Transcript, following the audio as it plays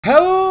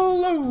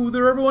Hello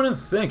there everyone, and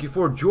thank you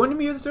for joining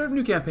me at the start of a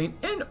new campaign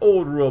in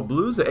Old World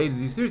Blues, the A to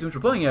Z series, which we're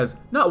playing as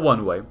not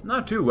one way,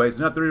 not two ways,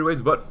 not three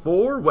ways, but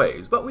 4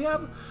 ways. But we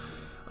have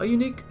a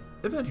unique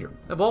event here.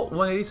 A Vault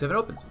 187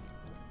 opens.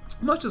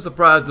 Much to the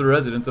surprise of the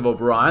residents of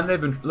O'Brien, they've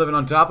been living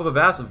on top of a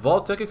vast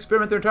vault tech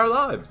experiment their entire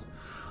lives.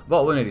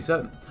 Vault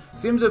 187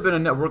 seems to have been a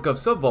network of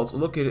sub-vaults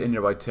located in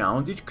nearby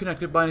towns, each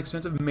connected by an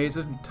extensive maze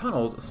of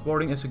tunnels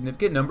sporting a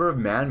significant number of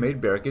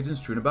man-made barricades and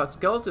strewn about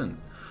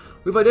skeletons.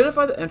 We've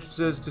identified the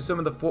entrances to some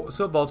of the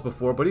sub-vaults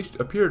before, but each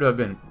appear to have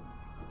been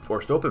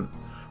forced open.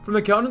 From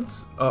the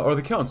counts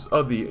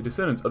of the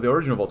descendants of the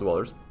original Vault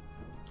dwellers,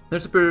 their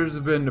superiors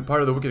have been part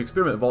of the wicked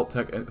experiment Vault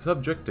Tech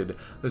subjected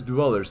the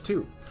dwellers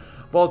to.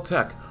 Vault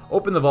Tech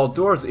opened the vault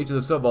doors to each of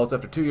the sub-vaults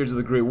after 2 years of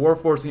the Great War,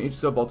 forcing each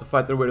sub-vault to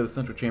fight their way to the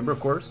central chamber,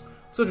 of course.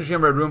 The central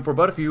chamber had room for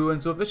but a few,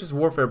 and so vicious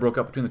warfare broke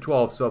out between the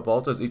 12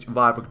 sub-vaults as each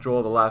vied for control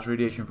of the last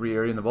radiation-free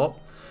area in the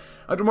vault.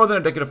 After more than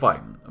a decade of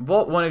fighting,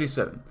 Vault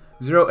 187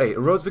 08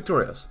 arose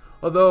victorious,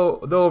 though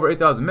over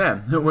 8,000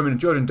 men, women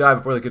and children died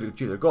before they could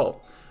achieve their goal.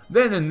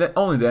 Then and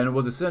only then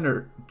was the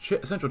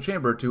central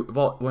chamber to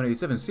Vault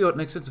 187 sealed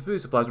and extensive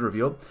food supplies were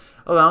revealed,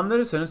 allowing the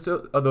descendants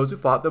of those who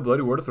fought the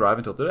bloody war to thrive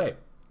until today.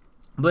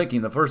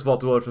 Blinking, the first Vault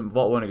dwellers from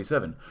Vault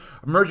 187,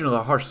 emerging into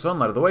the harsh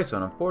sunlight of the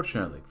wasteland,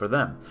 unfortunately for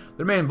them.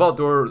 The main vault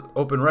door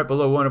opened right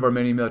below one of our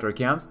many military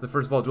camps. The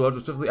first Vault dwellers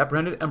were swiftly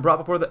apprehended and brought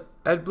before the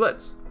Ed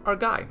Blitz, our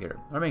guy here,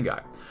 our main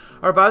guy.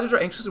 Our advisors are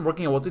anxiously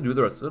working on what to do with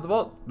the rest of the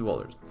Vault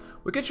dwellers.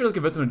 We can surely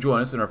convince them to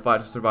join us in our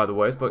fight to survive the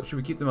waste, but should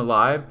we keep them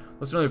alive,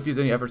 we'll certainly refuse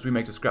any efforts we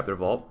make to scrap their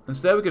vault.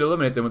 Instead, we could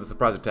eliminate them with a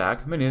surprise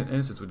attack. Many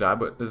innocents would die,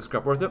 but is the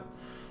scrap worth it?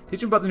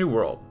 Teach them about the new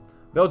world.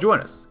 They'll join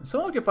us, and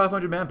someone will get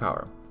 500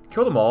 manpower.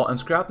 Kill them all and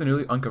scrap the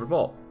newly uncovered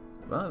vault.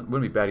 Well, it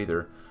wouldn't be bad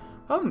either.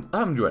 Have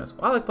them join us.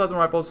 I like plasma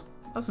rifles.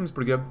 That seems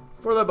pretty good.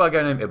 We're led by a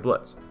guy named Ed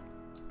Blitz.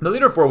 The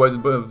leader of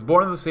Fourways was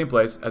born in the same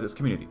place as its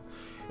community,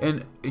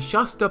 in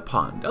Shasta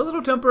Pond, a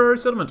little temporary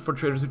settlement for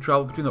traders who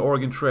traveled between the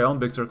Oregon Trail and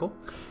Big Circle.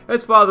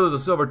 Ed's father was a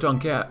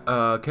silver-tongued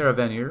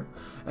caravaneer,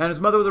 and his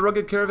mother was a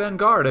rugged caravan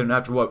guard, and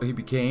after what he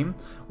became,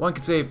 one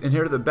could say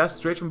inherited the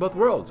best traits from both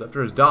worlds.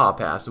 After his da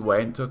passed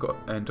away and took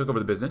over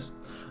the business,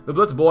 the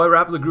Blitz boy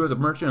rapidly grew as a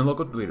merchant and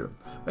local leader,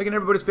 making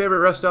everybody's favorite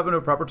rest stop into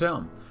a proper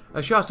town.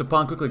 As Shasta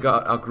Pond quickly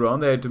got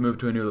outgrown, they had to move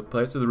to a new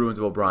place, to the ruins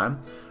of O'Brien,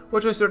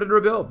 which they started to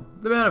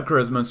rebuild. The man of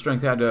charisma and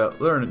strength had to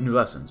learn new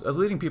lessons, as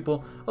leading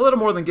people, a little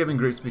more than giving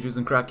great speeches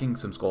and cracking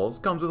some skulls,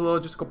 comes with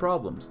logistical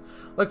problems,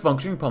 like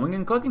functioning, plumbing,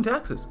 and collecting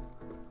taxes.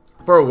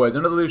 Fourways,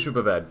 under the leadership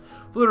of Ed,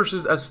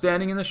 flourishes as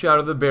standing in the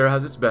shadow of the bear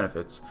has its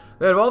benefits.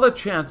 They have all the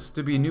chance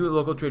to be new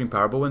local trading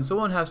power, but when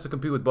someone has to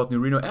compete with both New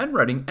Reno and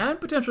Reading,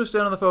 and potentially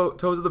stand on the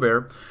toes of the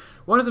bear,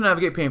 one has to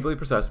navigate painfully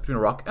precise between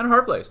a rock and a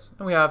hard place.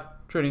 And we have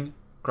trading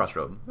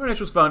crossroad. Our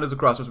nature was found as a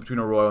crossroads between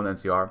Arroyo and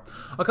NCR,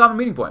 a common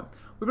meeting point.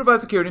 We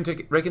provide security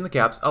and rake in the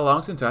caps,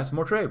 allowing us to entice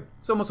more trade.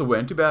 It's almost a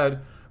win. Too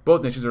bad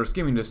both nations are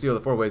scheming to steal the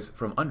Fourways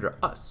from under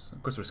us.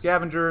 Of course, we're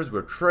scavengers, we're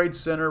a trade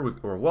center,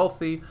 we're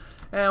wealthy,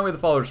 and we have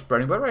the followers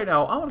spreading. But right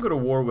now, I want to go to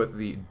war with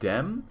the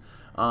Dem.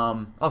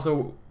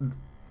 Also,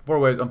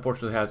 Fourways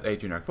unfortunately has a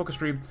generic focus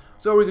tree,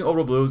 so we're using Old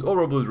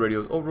World Blues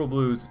radios, Old World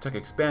Blues tech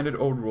expanded,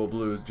 Old World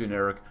Blues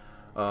generic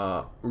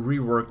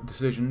reworked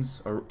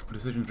decisions, or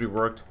decisions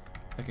reworked,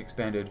 tech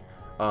expanded,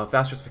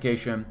 fast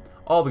justification,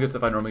 all the good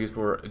stuff I normally use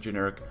for a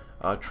generic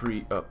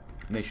tree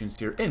nations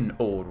here in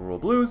Old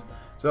World Blues.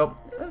 So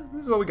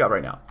this is what we got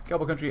right now.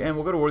 Cowboy Country, and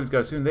we'll go to war with these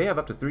guys soon. They have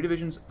up to 3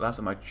 divisions. Last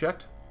time I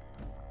checked,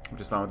 which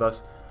is fine with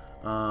us.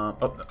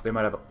 Oh, they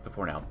might have up to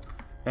 4 now.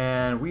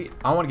 And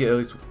I want to get at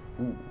least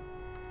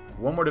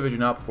 1 more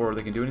division out before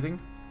they can do anything.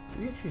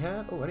 Do we actually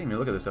have? Oh, I didn't even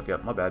look at this stuff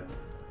yet. My bad.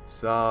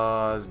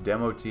 Saws,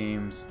 demo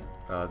teams,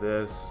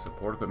 this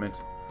support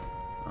equipment.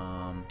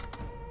 I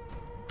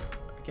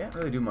can't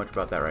really do much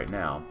about that right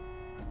now.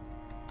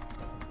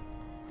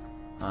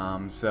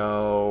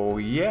 So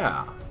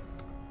yeah,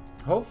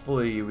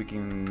 hopefully we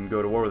can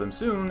go to war with them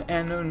soon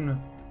and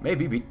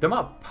maybe beat them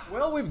up.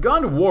 Well, we've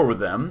gone to war with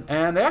them,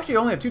 and they actually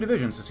only have 2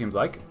 divisions, it seems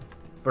like,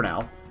 for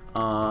now.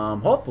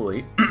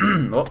 Hopefully,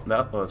 oh,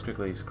 that was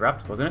quickly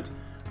scrapped, wasn't it?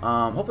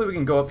 Hopefully we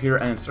can go up here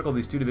and encircle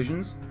these 2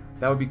 divisions.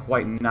 That would be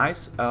quite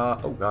nice.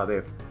 Oh god, they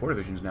have 4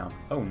 divisions now.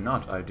 Oh,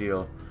 not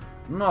ideal.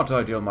 Not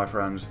ideal, my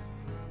friends.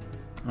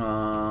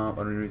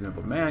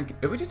 Unreasonable. Man,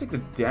 if we just take the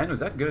den, was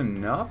that good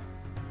enough?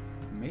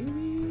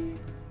 Maybe?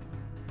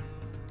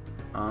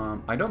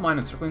 I don't mind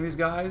encircling these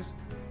guys.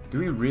 Do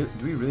we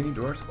really need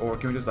doors? Or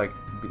can we just, like,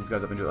 beat these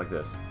guys up and do it like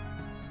this?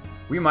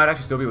 We might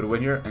actually still be able to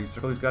win here and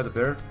encircle these guys up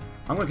there.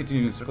 I'm going to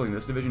continue encircling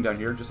this division down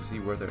here just to see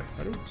where they're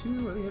headed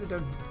to. Are they headed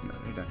down? No,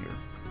 they're down here.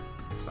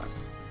 It's fine.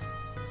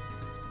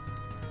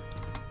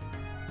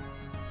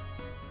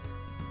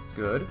 It's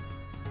good.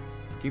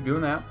 Keep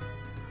doing that.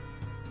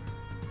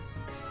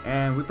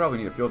 And we probably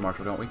need a field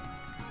marshal, don't we?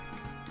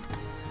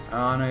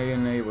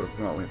 Unable to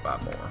promote, we need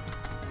 5 more.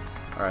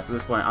 Alright, so at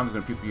this point, I'm just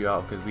going to poop you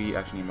out because we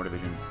actually need more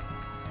divisions.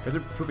 Because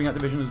they're pooping out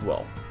divisions as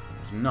well.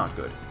 It's not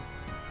good.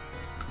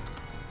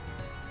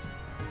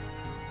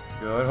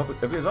 Good.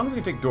 Hopefully, as long as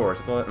we can take doors,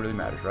 that's all that really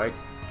matters, right?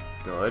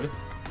 Good.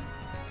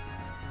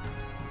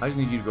 I just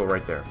need you to go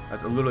right there.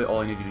 That's literally all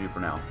I need you to do for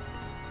now.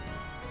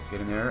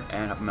 Get in there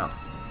and help him out.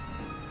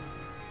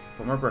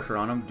 Put more pressure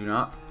on him. Do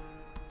not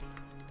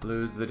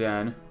lose the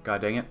den.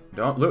 God dang it.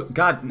 Don't lose.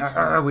 God,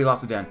 no, we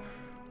lost the den.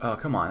 Oh,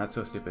 come on. That's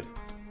so stupid.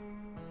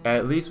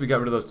 At least we got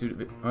rid of those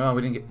two. Well,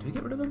 we didn't get... Did we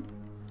get rid of them?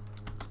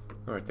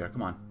 Go right there.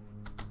 Come on.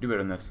 Do better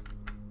than this.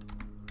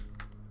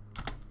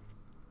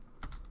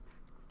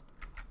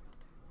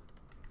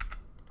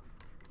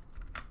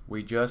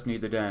 We just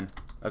need the den.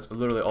 That's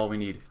literally all we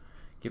need.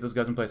 Keep those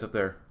guys in place up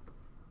there.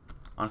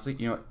 Honestly,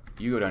 you know what?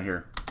 You go down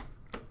here.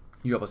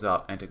 You help us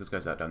out and take those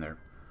guys out down there.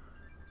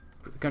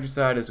 The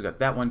countryside is we got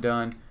that one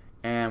done.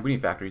 And we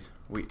need factories.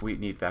 We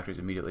need factories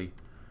immediately.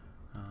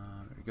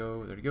 There you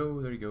go, there you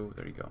go, there you go,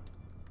 there you go.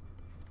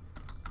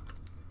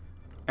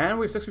 And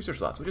we have 6 research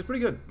slots, which is pretty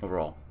good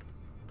overall.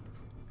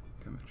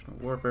 Conventional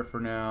warfare for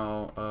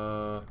now.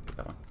 Get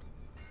that one.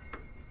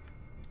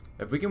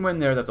 If we can win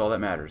there, that's all that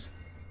matters.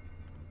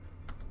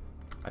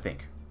 I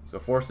think. So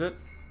force it.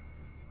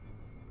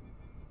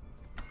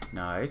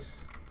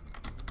 Nice.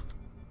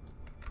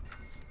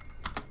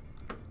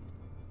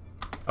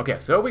 Okay,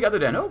 so we got the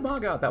den. Oh my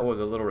god, that was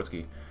a little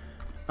risky.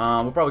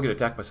 We'll probably get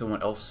attacked by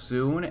someone else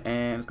soon,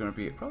 and it's going to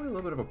be probably a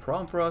little bit of a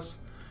problem for us.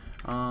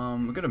 We're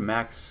going to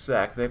max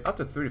sec. They have up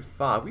to 3 to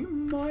 5. We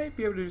might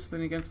be able to do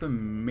something against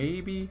them,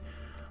 maybe.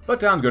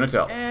 But time's going to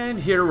tell. And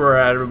here we're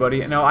at,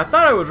 everybody. Now, I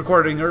thought I was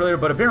recording earlier,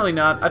 but apparently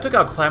not. I took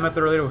out Klamath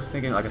earlier,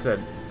 thinking, like I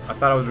said, I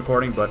thought I was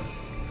recording, but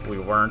we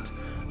weren't.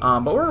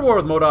 But we're at war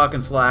with Modok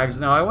and Slags.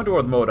 Now, I went to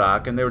war with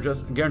Modok, and they were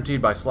just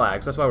guaranteed by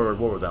Slags. That's why we're at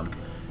war with them.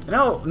 And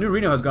now, New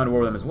Reno has gone to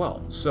war with them as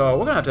well. So,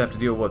 we're going to have to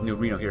deal with New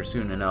Reno here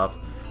soon enough.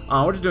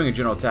 We're just doing a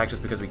general attack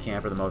just because we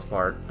can for the most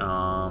part.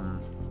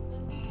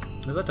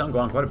 We've let time go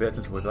on quite a bit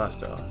since we last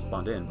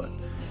spawned in, but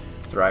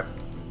it's alright.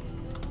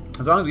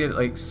 As long as we get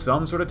like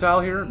some sort of tile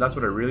here, that's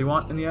what I really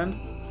want in the end.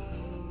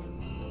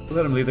 We'll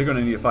let them leave. They're going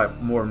to need to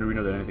fight more New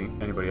Reno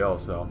than anybody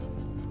else, so.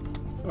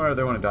 Or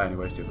they want to die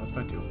anyways too. That's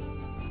fine too.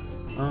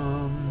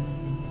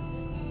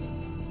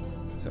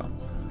 So.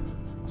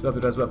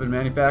 Subsidized weapon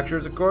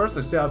manufacturers, of course.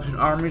 Establishing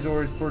armies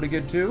always pretty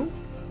good too.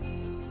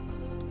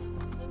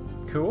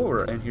 Cool,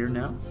 we're in here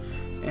now.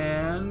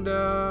 And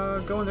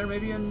go in there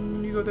maybe,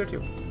 and you go there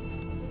too.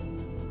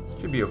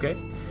 Should be okay.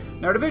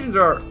 Now our divisions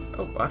are...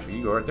 Oh, actually,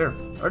 you go right there.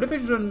 Our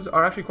divisions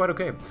are actually quite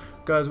okay.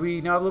 Because we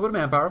now have a little bit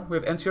of manpower. We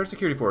have NCR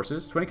security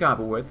forces, 20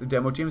 combat with,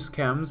 demo teams,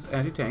 chems,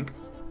 anti-tank.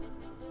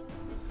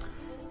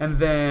 And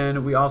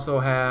then we also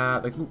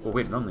have... like, oh,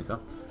 wait, none of these, huh?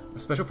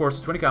 Special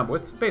forces, 20 combat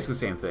with, basically the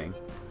same thing.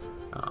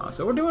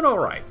 So we're doing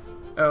alright.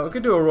 We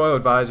could do a Royal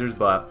Advisors,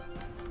 but...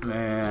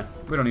 Nah,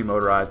 we don't need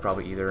motorized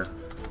probably either.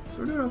 So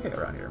we're doing okay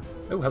around here.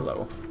 Oh,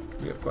 hello.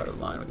 We have quite a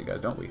line with you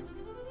guys, don't we?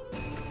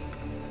 There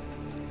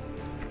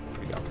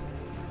you go.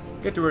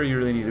 Get to where you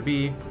really need to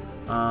be.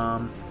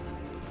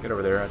 Get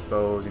over there, I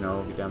suppose, you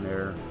know, get down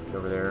there, get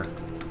over there.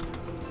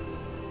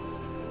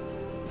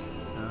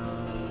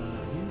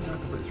 You're not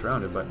completely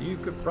surrounded, but you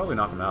could probably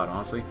knock him out,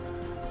 honestly.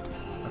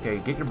 Okay,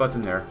 get your butts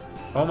in there.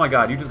 Oh my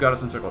god, you just got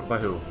us encircled. By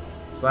who?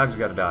 Slags, you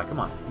gotta die. Come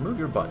on, move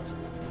your butts.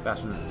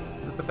 Faster than this.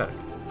 This is pathetic.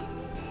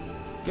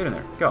 Get in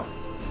there, go.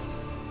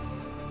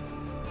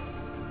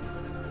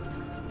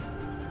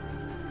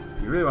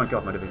 You really want to kill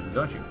off my divisions,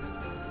 don't you?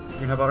 You're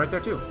gonna help out right there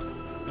too.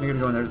 And you're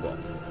gonna go in there as well.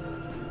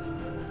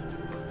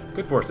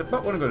 Good force it,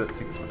 but we're gonna go to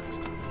take this one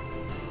next.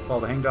 Follow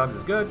the hangdogs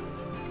is good.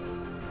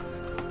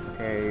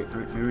 Okay,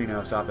 New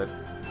Reno, stop it.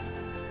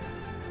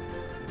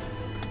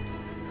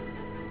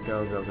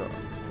 Go, go, go.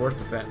 Force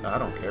defense. I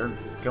don't care.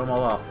 Kill them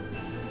all off.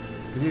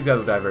 Because these guys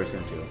will die very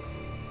soon too.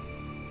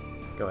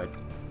 Go ahead.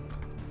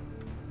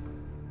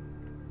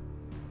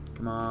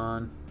 Come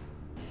on.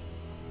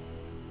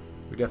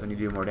 We definitely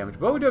need to do more damage.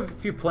 But we do have a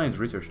few planes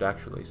researched,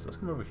 actually. So let's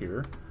come over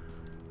here.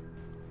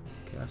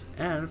 Cast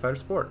and fighter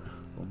support.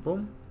 Boom,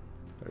 boom.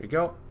 There you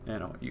go.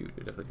 And I want you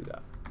to definitely do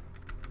that.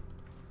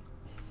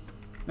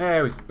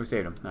 Hey, we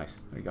saved him. Nice.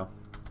 There you go.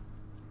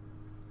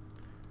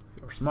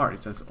 If you're smart,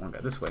 you'd send one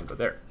guy this way and go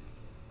there.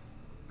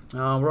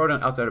 We're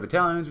out outside of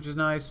battalions, which is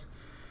nice.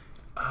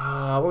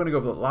 We're going to go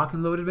with lock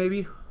and loaded,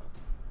 maybe.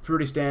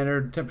 Pretty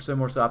standard. 10%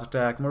 more soft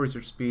attack, more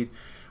research speed.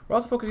 We're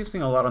also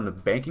focusing a lot on the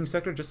banking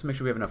sector just to make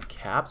sure we have enough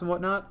caps and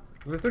whatnot.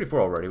 We have 34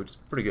 already, which is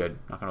pretty good,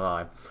 not gonna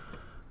lie.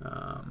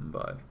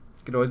 But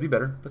it could always be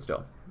better, but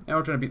still. And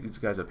we're trying to beat these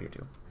guys up here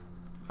too.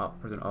 Oh,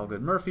 President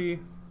Allgood Murphy.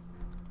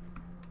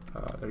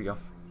 There you go.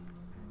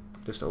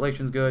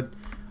 Distillation's good.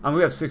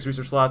 We have 6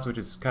 research slots, which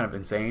is kind of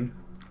insane,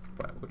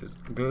 but which is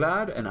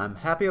glad, and I'm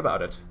happy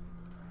about it.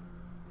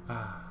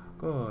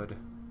 Good.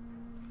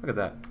 Look at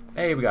that.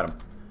 Hey, we got him.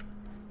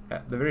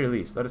 At the very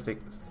least, let us take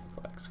this.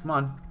 Come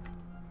on.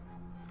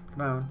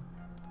 Come on.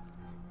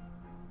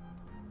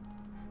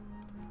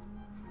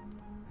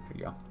 There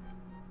you go.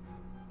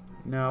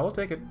 No, we'll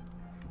take it.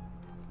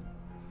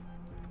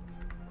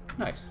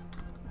 Nice.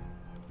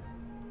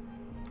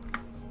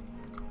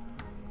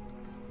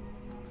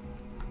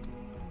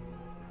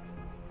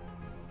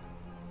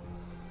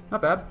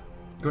 Not bad.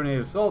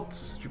 Coordinated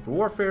assaults, super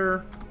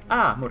warfare.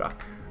 Ah, Modok.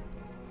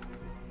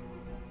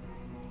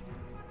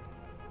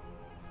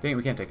 Dang it,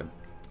 we can't take him.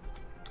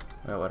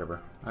 Well,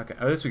 whatever. Okay,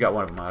 at least we got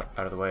one of them out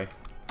of the way.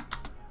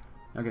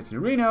 Now get to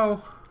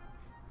Reno.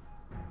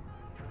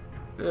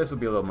 This will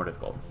be a little more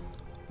difficult.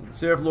 The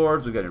Seraph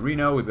Lords, we've got a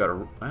Reno, we've got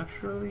a...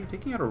 Actually,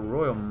 taking out a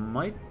Royal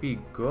might be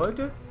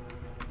good.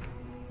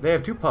 They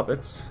have 2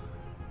 puppets.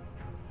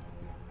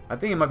 I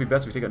think it might be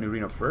best if we take out New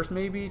Reno first,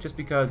 maybe, just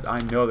because I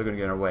know they're going to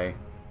get in our way.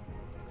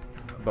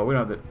 But we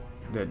don't have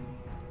the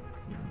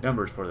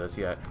numbers for this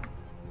yet.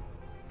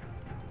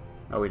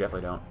 Oh, we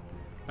definitely don't.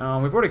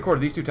 We've already cored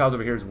these 2 tiles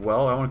over here as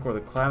well. I want to core the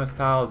Klamath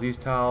tiles, these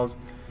tiles.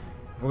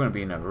 We're going to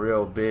be in a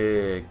real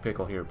big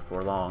pickle here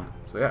before long.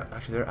 So yeah,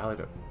 actually they're allied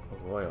to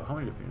Royal. How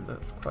many divisions?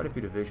 That's quite a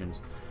few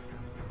divisions.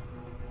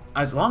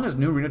 As long as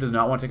New Reno does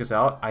not want to take us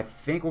out, I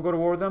think we'll go to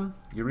war with them.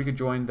 Eureka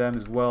joined them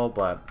as well,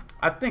 but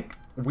I think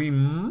we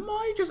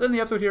might just end the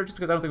episode here just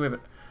because I don't think we have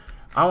it.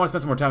 I want to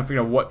spend some more time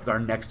figuring out what our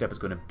next step is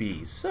going to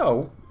be.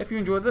 So, if you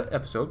enjoyed the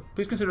episode,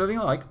 please consider leaving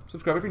a like,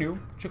 subscribe if you're new,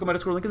 check out my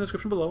Discord link in the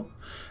description below,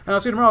 and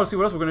I'll see you tomorrow to see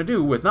what else we're going to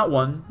do with not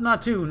 1,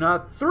 not 2,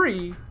 not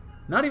 3,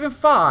 not even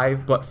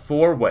 5, but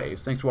 4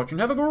 ways. Thanks for watching.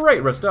 Have a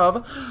great rest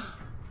of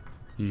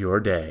your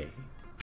day.